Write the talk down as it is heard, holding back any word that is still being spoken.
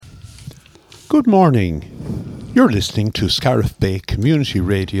Good morning. You're listening to Scariff Bay Community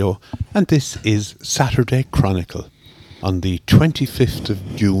Radio, and this is Saturday Chronicle on the 25th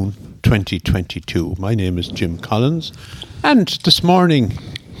of June 2022. My name is Jim Collins, and this morning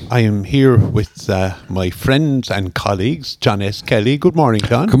I am here with my friends and colleagues, John S. Kelly. Good morning,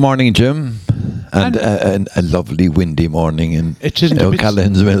 John. Good morning, Jim. And a lovely windy morning in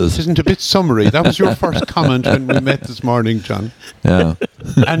O'Callaghan's Mills. It isn't a bit summery. That was your first comment when we met this morning, John. Yeah.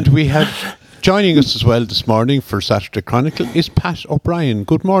 And we have joining us as well this morning for Saturday Chronicle is Pat O'Brien.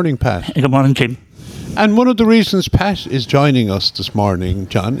 Good morning, Pat. Good morning, Jim. And one of the reasons Pat is joining us this morning,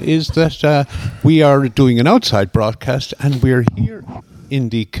 John, is that we are doing an outside broadcast and we're here in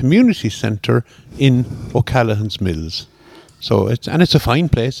the community centre in O'Callaghan's Mills. So it's a fine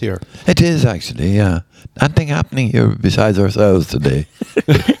place here. It is actually, yeah. Nothing happening here besides ourselves today.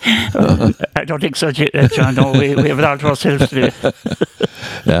 I don't think so, John. No, we have it all to ourselves today.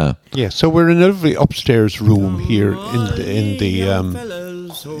 Yeah. Yeah. So we're in a lovely upstairs room here in the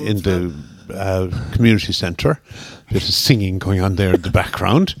community centre. There's singing going on there in the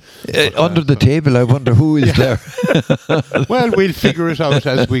background. Under the table, I wonder who is there. Well, we'll figure it out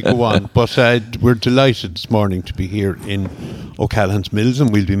as we go on. But we're delighted this morning to be here in O'Callaghan's Mills,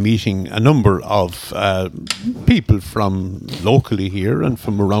 and we'll be meeting a number of people from locally here and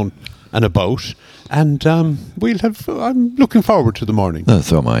from around and about. And I'm looking forward to the morning.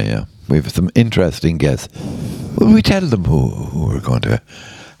 So am I, yeah. We have some interesting guests. Will we tell them who we're going to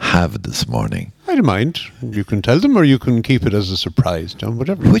have this morning? I don't mind. You can tell them, or you can keep it as a surprise, John.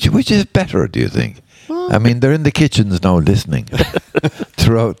 Whatever. Which is better, do you think? I mean, they're in the kitchens now listening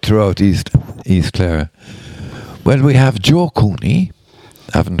throughout East Clare. Well, we have Joe Cooney,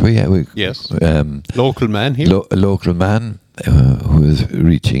 haven't we? Yes. Local man here. A local man who is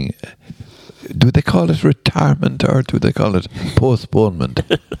reaching. Do they call it retirement or do they call it postponement?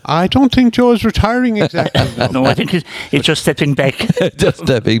 I don't think Joe is retiring exactly. No, I think he's just stepping back. Just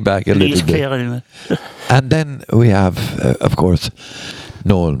stepping back a little bit. Anyway. And then we have, of course,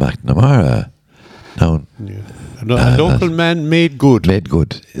 Noel McNamara. Now, a local man made good. Made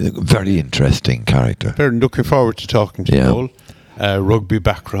good. Very interesting character. Very looking forward to talking to Noel. Rugby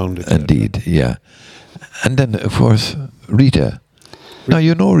background. Indeed, yeah. And then, of course, Rita. Now,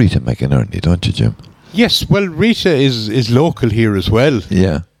 you know Rita McInerney, don't you, Jim? Yes, well, Rita is local here as well.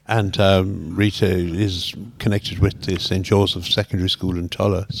 Yeah. And Rita is connected with the St. Joseph Secondary School in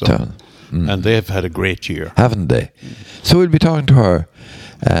Tulla. And they have had a great year. Haven't they? So we'll be talking to her.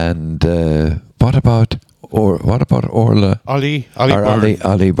 And what about Orla? Ollie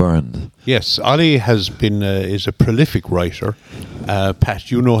Burns. Yes, Ollie has been is a prolific writer. Pat,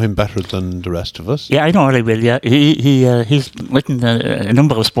 you know him better than the rest of us. Yeah, I know Ollie well. Yeah, he's written a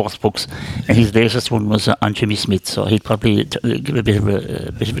number of sports books, and his latest one was on Jimmy Smith. So he'd probably give a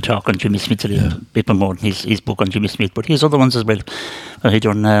bit of a talk on Jimmy Smith today, a bit more than his book on Jimmy Smith. But his other ones as well. He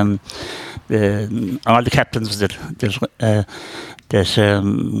done all the captains that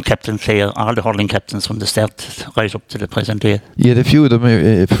captain Clare, all the hurling captains from the start right up to the present day. You had a few of them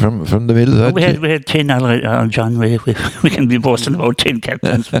from the Mills. We had 10, John. We can be boasting about 10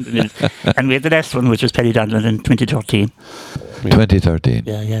 captains from the Mills. And we had the last one, which was Paddy Donlan in 2013. 2013.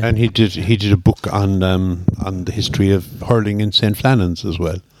 Yeah. And he did a book on the history of hurling in St. Flannans as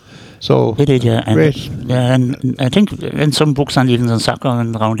well. So he did, yeah. And, great. Yeah, and I think in some books on even on soccer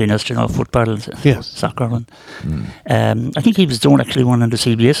and around in us, football, soccer, and I think he was doing actually one on the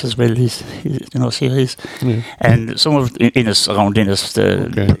CBS as well. His series, and some of Innes around Innes,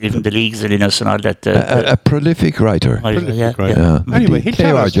 even the leagues in Innes and all that. A prolific writer. Yeah. Anyway, he'll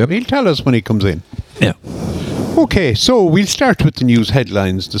tell us when he comes in. Yeah. Okay, so we'll start with the news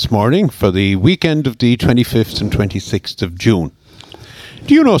headlines this morning for the weekend of the 25th and 26th of June.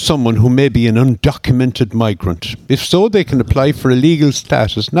 Do you know someone who may be an undocumented migrant? If so, they can apply for a legal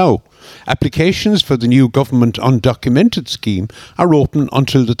status now. Applications for the new government undocumented scheme are open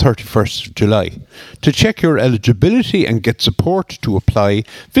until the 31st of July. To check your eligibility and get support to apply,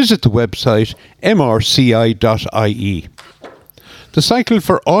 visit the website mrci.ie. The Cycle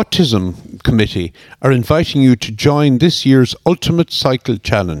for Autism Committee are inviting you to join this year's Ultimate Cycle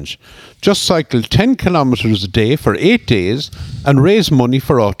Challenge. Just cycle 10 kilometres a day for 8 days and raise money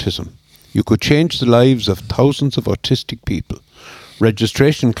for autism. You could change the lives of thousands of autistic people.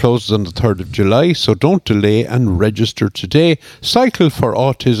 Registration closes on the 3rd of July, so don't delay and register today.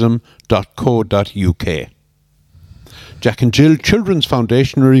 cycleforautism.co.uk. Jack and Jill Children's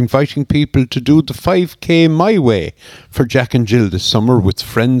Foundation are inviting people to do the 5K My Way for Jack and Jill this summer with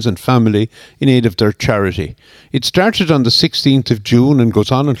friends and family in aid of their charity. It started on the 16th of June and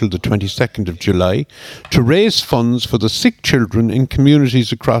goes on until the 22nd of July to raise funds for the sick children in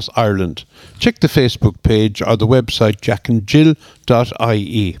communities across Ireland. Check the Facebook page or the website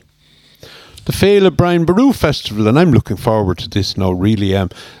jackandjill.ie. The Féile Brian Boru Festival, and I'm looking forward to this now, really am,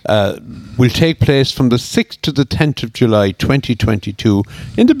 will take place from the 6th to the 10th of July 2022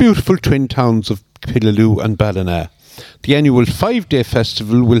 in the beautiful twin towns of Killaloe and Ballina. The annual 5-day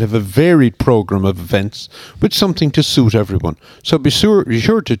festival will have a varied programme of events with something to suit everyone. So be sure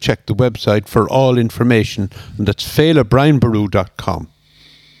to check the website for all information, and that's feilebrianboru.com.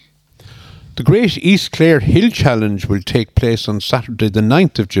 The Great East Clare Hill Challenge will take place on Saturday the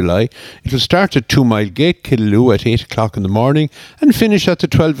 9th of July. It will start at 2 Mile Gate, Killaloe at 8 o'clock in the morning and finish at the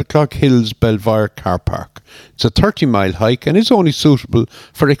 12 o'clock Hills Belvoir Car Park. It's a 30-mile hike and is only suitable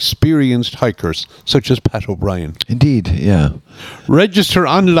for experienced hikers such as Pat O'Brien. Indeed, yeah. Register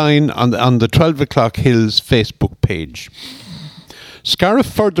online on the 12 o'clock Hills Facebook page. Scariff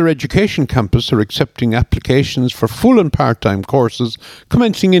Further Education Campus are accepting applications for full and part-time courses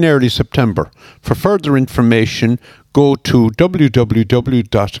commencing in early September. For further information, go to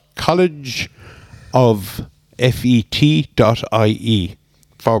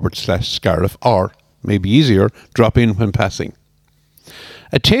www.collegeoffet.ie/Scariff, or, maybe easier, drop in when passing.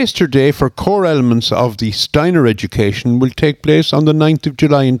 A taster day for core elements of the Steiner education will take place on the 9th of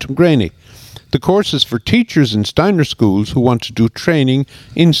July in Tuamgraney. The course is for teachers in Steiner schools who want to do training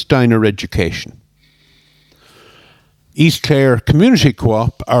in Steiner education. East Clare Community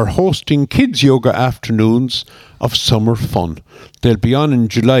Co-op are hosting kids yoga afternoons of summer fun. They'll be on in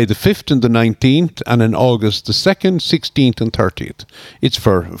July the 5th and the 19th and in August the 2nd, 16th and 30th. It's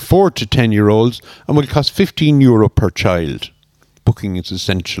for 4 to 10-year-olds and will cost €15 per child. Booking is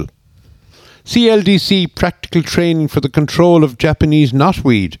essential. CLDC practical training for the control of Japanese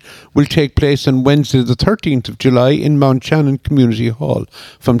knotweed will take place on Wednesday the 13th of July in Mount Shannon Community Hall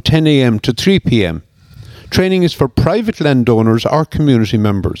from 10 a.m. to 3 p.m. Training is for private landowners or community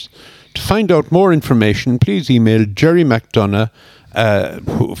members. To find out more information, please email Jerry McDonough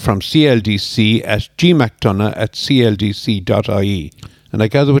from CLDC at gmcdonough@cldc.ie. And I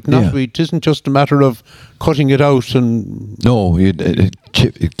gather with knotweed, it isn't just a matter of cutting it out and... No,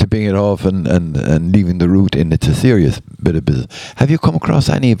 clipping it off and leaving the root in. It's a serious bit of business. Have you come across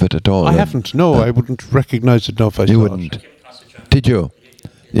any of it at all? I haven't, no. I wouldn't recognise it now if I saw it. You wouldn't? Did you?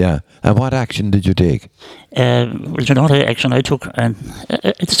 Yeah. And what action did you take? Well, you know the action I took, and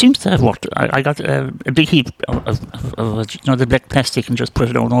it seems to have worked. I got a big heap of the black plastic and just put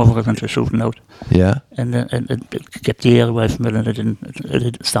it on over it and just shooting out. Yeah. And it kept the air away from it, and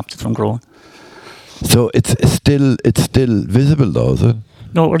it stopped it from growing. So it's still visible, though, is it?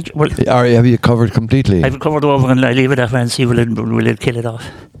 No, well, have you covered completely? I've covered over and I leave it that way and see will it kill it off.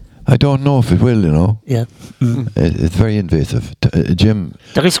 I don't know if it will, you know. Yeah. It's very invasive. Jim.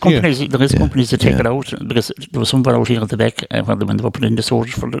 There is companies that take it out, because there was somewhere out here at the back when they were putting the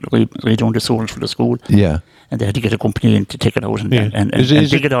storage redoing the storage for the school. Yeah. And they had to get a company in to take it out and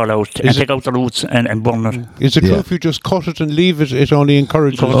dig it all out and take out the roots and burn it. Is it good if you just cut it and leave it? It only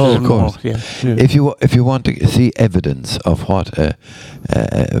encourages it. Oh, of course. Yeah. If you want to see evidence of what a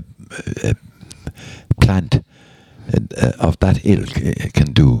plant of that ilk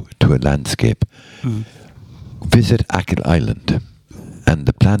can do to a landscape, visit Achill Island, and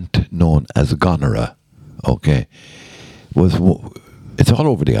the plant known as gonorrhea, it's all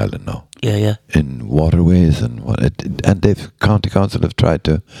over the island now. Yeah. In waterways and they've county council have tried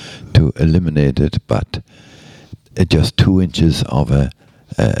to eliminate it, but just 2 inches of a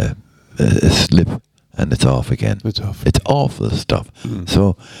slip and it's off again. It's awful stuff.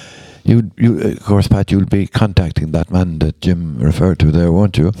 So. You of course, Pat, you'll be contacting that man that Jim referred to there,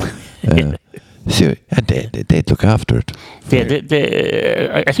 won't you? See, and they'd look after it.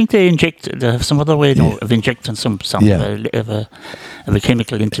 I think they have some other way of injecting some of a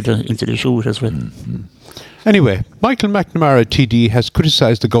chemical into the shoot as well. Anyway, Michael McNamara TD has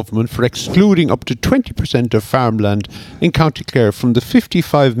criticised the government for excluding up to 20% of farmland in County Clare from the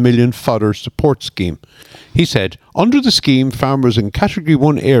 55 million fodder support scheme. He said, under the scheme, farmers in Category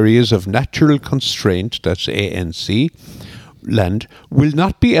 1 areas of natural constraint, that's ANC, land, will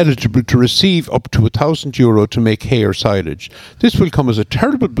not be eligible to receive up to €1,000 to make hay or silage. This will come as a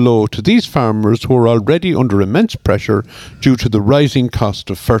terrible blow to these farmers who are already under immense pressure due to the rising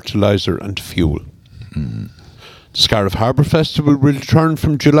cost of fertiliser and fuel. The Scariff Harbour Festival will return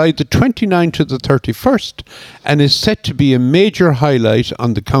from July the 29th to the 31st and is set to be a major highlight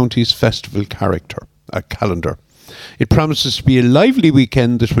on the county's festival calendar. It promises to be a lively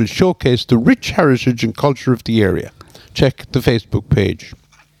weekend that will showcase the rich heritage and culture of the area. Check the Facebook page.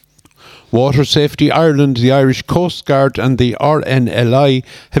 Water Safety Ireland, the Irish Coast Guard and the RNLI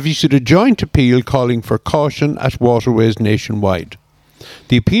have issued a joint appeal calling for caution at waterways nationwide.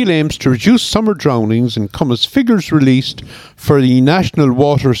 The appeal aims to reduce summer drownings and come as figures released for the National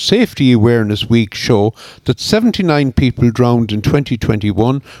Water Safety Awareness Week show that 79 people drowned in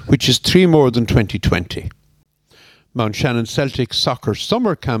 2021, which is 3 more than 2020. Mount Shannon Celtic Soccer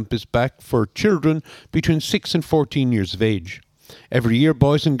Summer Camp is back for children between 6 and 14 years of age. Every year,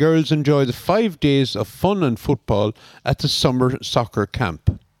 boys and girls enjoy the 5 days of fun and football at the Summer Soccer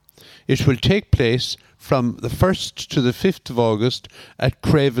Camp. It will take place from the 1st to the 5th of August at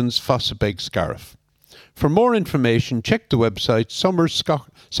Craven's Fossabeg, Scariff. For more information, check the website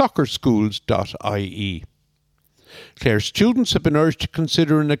summersoccerschools.ie. Clare students have been urged to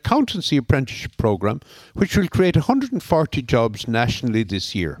consider an accountancy apprenticeship programme which will create 140 jobs nationally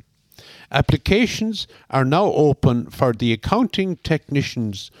this year. Applications are now open for the Accounting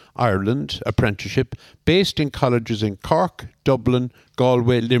Technicians Ireland apprenticeship based in colleges in Cork, Dublin,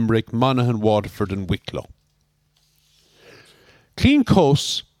 Galway, Limerick, Monaghan, Waterford and Wicklow. Clean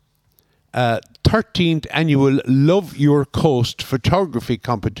Coast's 13th annual Love Your Coast photography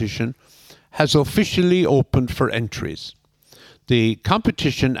competition has officially opened for entries. The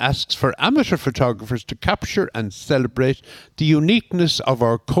competition asks for amateur photographers to capture and celebrate the uniqueness of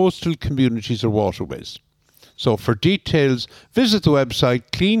our coastal communities or waterways. So for details, visit the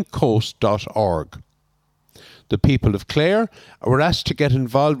website cleancoast.org. The people of Clare were asked to get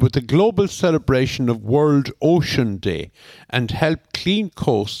involved with the global celebration of World Ocean Day and help Clean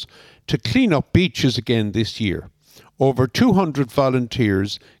Coast to clean up beaches again this year. Over 200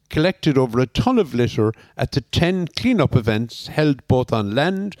 volunteers collected over a ton of litter at the 10 clean-up events held both on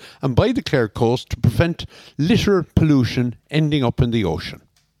land and by the Clare coast to prevent litter pollution ending up in the ocean.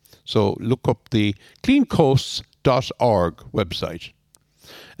 So look up the cleancoasts.org website.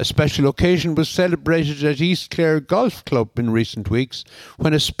 A special occasion was celebrated at East Clare Golf Club in recent weeks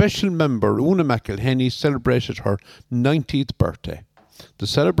when a special member, Una McElhenney, celebrated her 90th birthday. The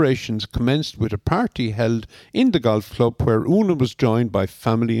celebrations commenced with a party held in the golf club where Una was joined by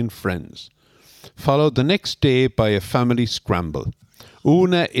family and friends, followed the next day by a family scramble.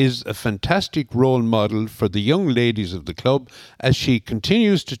 Una is a fantastic role model for the young ladies of the club as she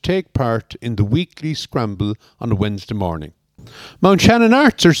continues to take part in the weekly scramble on a Wednesday morning. Mount Shannon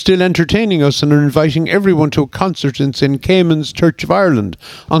Arts are still entertaining us and are inviting everyone to a concert in St. Caiman's Church of Ireland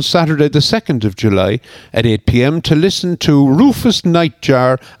on Saturday the 2nd of July at 8 p.m. to listen to Rufus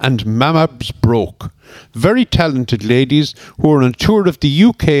Nightjar and Mamab's Broke. Very talented ladies who are on a tour of the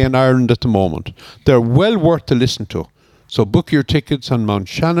UK and Ireland at the moment. They're well worth a listen to. So book your tickets on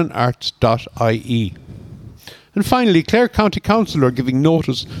mountshannonarts.ie. And finally, Clare County Council are giving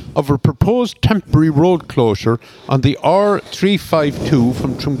notice of a proposed temporary road closure on the R352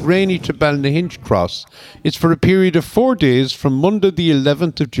 from Trumgraney to Ballynahinch Cross. It's for a period of 4 days from Monday the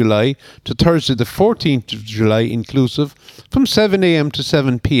 11th of July to Thursday the 14th of July inclusive, from 7 a.m. to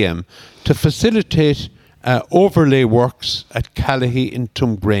 7 p.m. to facilitate overlay works at Callaghy in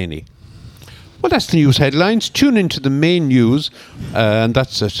Trumgraney. Well, that's the news headlines. Tune into the main news, and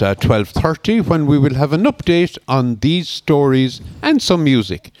that's at 12:30 when we will have an update on these stories and some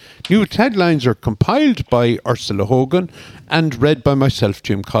music. News headlines are compiled by Ursula Hogan and read by myself,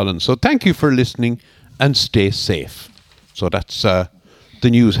 Jim Collins. So thank you for listening and stay safe. So that's the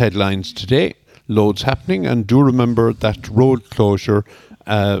news headlines today. Loads happening, and do remember that road closure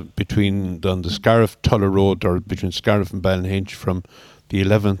between on the Scariff-Tulla Road, or between Scariff and Ballynahinch, from the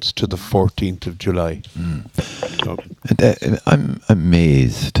 11th to the 14th of July. So. I'm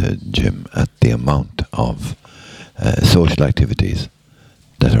amazed, Jim, at the amount of social activities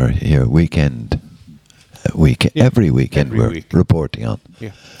that are here every weekend we're reporting on.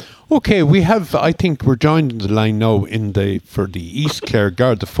 Yeah. Okay, we have, I think we're joined in the line now for the East Clare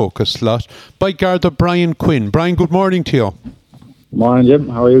Garda Focus slot by Garda Brian Quinn. Brian, good morning to you. Morning, Jim.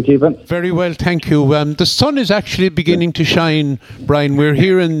 How are you keeping? Very well, thank you. The sun is actually beginning to shine, Brian. We're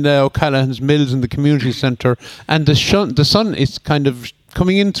here in O'Callaghan's Mills in the community centre, and the sun is kind of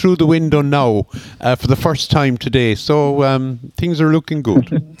coming in through the window now for the first time today. So things are looking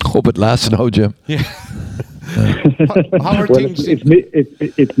good. Hope it lasts now, Jim. Yeah. How are things?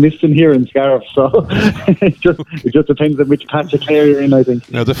 It's misting here in Scariff, so it just depends on which patch of Clare you're in, I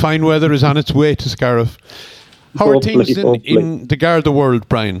think. Now, the fine weather is on its way to Scariff. How are things in the Garda world,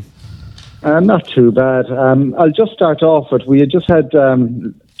 Brian? Not too bad. I'll just start off with, we had just had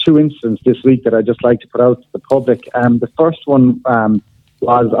 2 incidents this week that I'd just like to put out to the public. The first one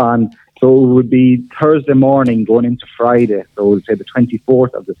was on So it would be Thursday morning going into Friday. So we'll say the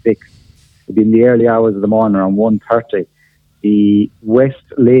 24th of the 6th. It would be in the early hours of the morning around 1:30. The West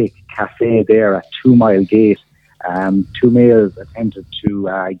Lake Cafe there at 2 Mile Gate. 2 males attempted to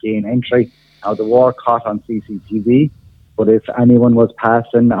gain entry. Now, they were caught on CCTV, but if anyone was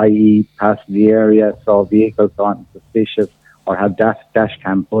passing, i.e. passing the area, saw vehicles on suspicious or had dash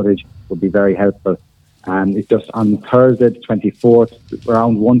cam footage, would be very helpful. It's just on Thursday, the 24th,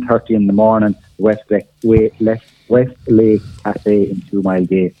 around 1:30 in the morning, West Lake Cafe in 2 Mile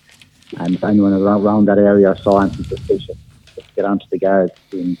Gate. And if anyone around that area saw anything suspicious, just get onto the guards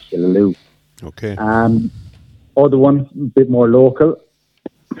in Killaloe. Okay. Other one, a bit more local,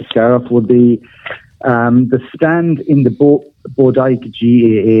 the Scariff would be the stand in the Bodyke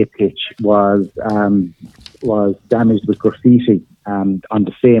GAA pitch was damaged with graffiti on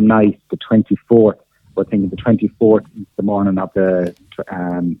the same night, the 24th. I think the 24th, the morning of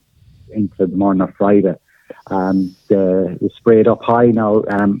into the morning of Friday. It was sprayed up high now.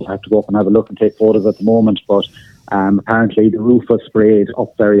 I have to go up and have a look and take photos at the moment, but apparently the roof was sprayed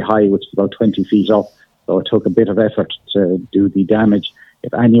up very high, which is about 20 feet up. So it took a bit of effort to do the damage.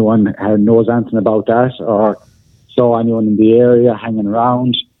 If anyone knows anything about that or saw anyone in the area hanging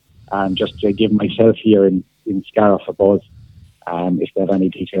around, just to give myself here in Scariff a buzz. If they have any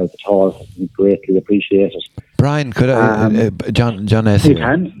details at all, we greatly appreciate it. Brian, could I, John S. You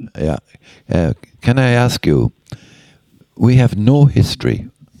can. Yeah. Can I ask you, we have no history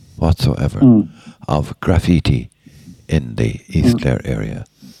whatsoever of graffiti in the East Clare area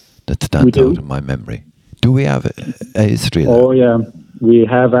that stands out in my memory. Do we have a history of that? Oh, yeah. We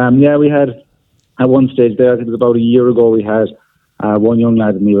have, we had, at one stage there, I think it was about a year ago, we had one young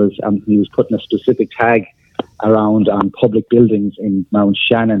lad, and he was putting a specific tag around public buildings in Mount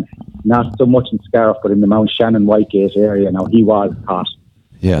Shannon, not so much in Scariff, but in the Mount Shannon Whitegate area. Now, he was caught,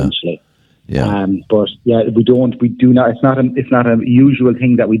 essentially. Yeah. But yeah, we do not. It's not a usual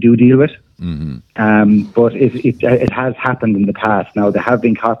thing that we do deal with. Mm-hmm. But it has happened in the past. Now, they have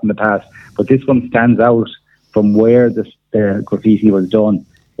been caught in the past, but this one stands out from where the graffiti was done.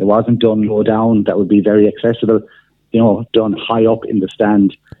 It wasn't done low down. That would be very accessible. Done high up in the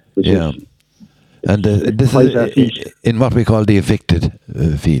stand, which is. And this is in what we call the evicted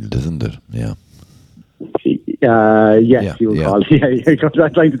field, isn't it? Yeah. Yes, you would call it. Yeah, I'm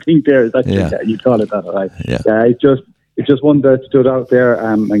trying to think there. You call it that, all right? Yeah. It's just one that stood out there.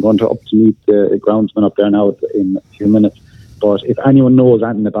 I'm going to meet the groundsman up there now in a few minutes. But if anyone knows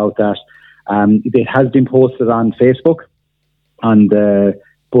anything about that, it has been posted on Facebook on the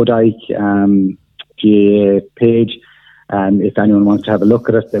Bodyke GAA page. And if anyone wants to have a look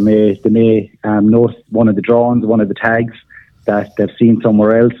at it, they may note one of the drawings, one of the tags that they've seen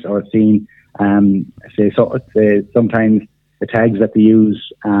somewhere else, or seen sometimes the tags that they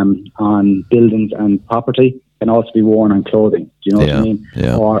use on buildings and property can also be worn on clothing. Do you know what I mean?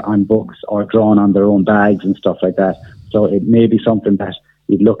 Yeah. Or on books, or drawn on their own bags and stuff like that. So it may be something that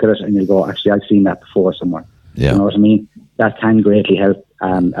you'd look at it and you go, actually, I've seen that before somewhere. Yeah. You know what I mean? That can greatly help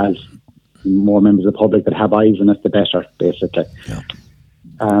as more members of the public that have eyes on it, the better, basically. Yeah.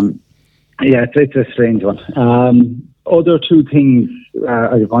 It's a strange one. Other two things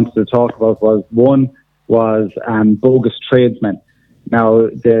I wanted to talk about was, one was bogus tradesmen. Now,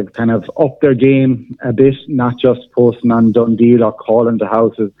 they've kind of upped their game a bit, not just posting on Dundee or calling to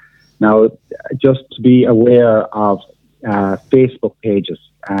houses. Now, just to be aware of Facebook pages.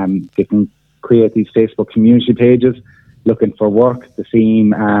 They can create these Facebook community pages looking for work. They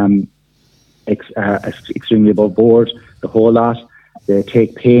seem extremely above board, the whole lot. They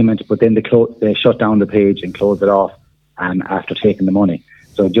take payment, but then they shut down the page and close it off after taking the money.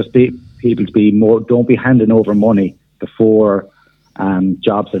 So just don't be handing over money before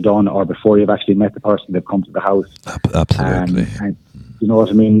jobs are done, or before you've actually met the person that comes to the house. Absolutely. And you know what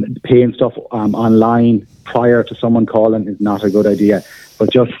I mean? Paying stuff online prior to someone calling is not a good idea. But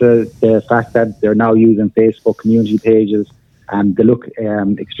just the fact that they're now using Facebook community pages, they look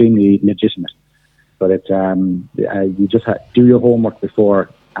extremely legitimate. But it's you just do your homework before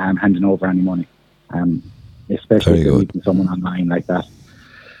handing over any money, especially if you're meeting someone online like that.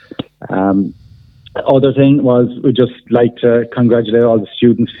 Other thing was, we just like to congratulate all the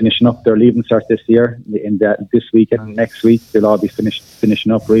students finishing up their Leaving Cert this year. This week and next week, they'll all be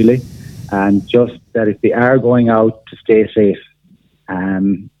finishing up, really. And just that if they are going out, to stay safe.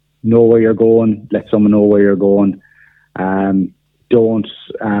 Know where you're going. Let someone know where you're going. Don't,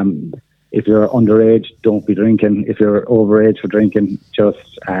 if you're underage, don't be drinking. If you're overage for drinking,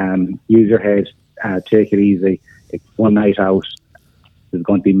 just use your head. Take it easy. It's one night out. There's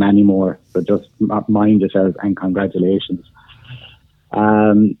going to be many more, so just mind yourself, and congratulations.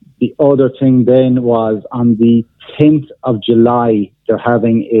 The other thing then was on the 10th of July, they're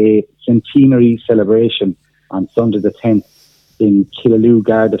having a centenary celebration on Sunday the 10th in Killaloo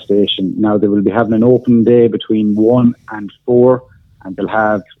Garda Station. Now, they will be having an open day between 1 and 4, and they'll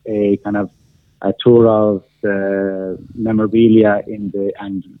have a kind of a tour of the memorabilia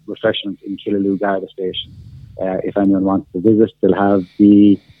and refreshments in Killaloo Garda Station. If anyone wants to visit, they'll have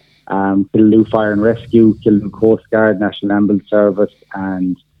the Killaloo Fire and Rescue, Killaloo Coast Guard, National Ambulance Service,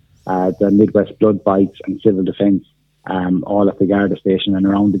 and the Midwest Blood Bites and Civil Defence, all at the Garda Station and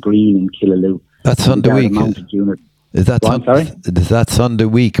around the Green in Killaloo. That's Sunday week. Is that Sunday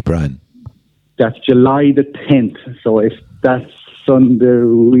week, Brian? That's July the 10th. So if that's Sunday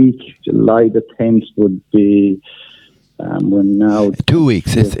week, July the 10th would be we're now 2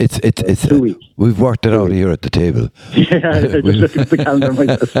 weeks. It's 2 weeks. We've worked it out here at the table. Yeah, I just look at the calendar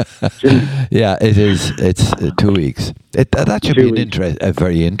myself. Yeah, it is. It's 2 weeks. That should be a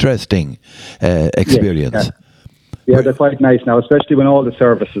very interesting experience. Yeah, they're quite nice now, especially when all the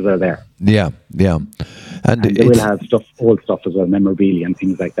services are there. Yeah. And they will have old stuff as well, memorabilia and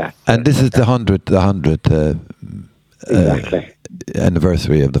things like that. And this is the 100th exactly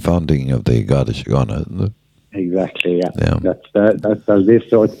anniversary of the founding of the Garda Síochána, isn't it? Exactly, yeah. That's this.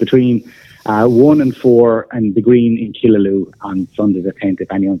 So it's between 1 and 4 and the Green in Killaloo on Sunday the 10th,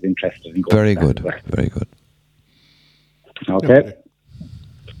 if anyone's interested in going. Very good. Very good. Okay.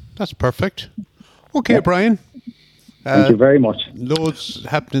 That's perfect. Okay, Brian. Thank you very much. Loads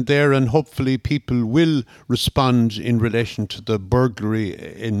happening there, and hopefully people will respond in relation to the burglary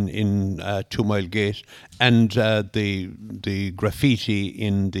in 2 Mile Gate and the graffiti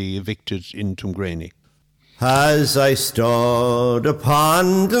in the evicted in Tuamgraney. As I stood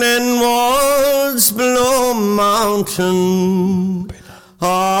upon Glenwald's Blue Mountain,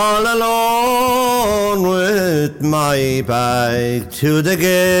 all alone with my bag to the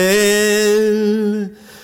gale,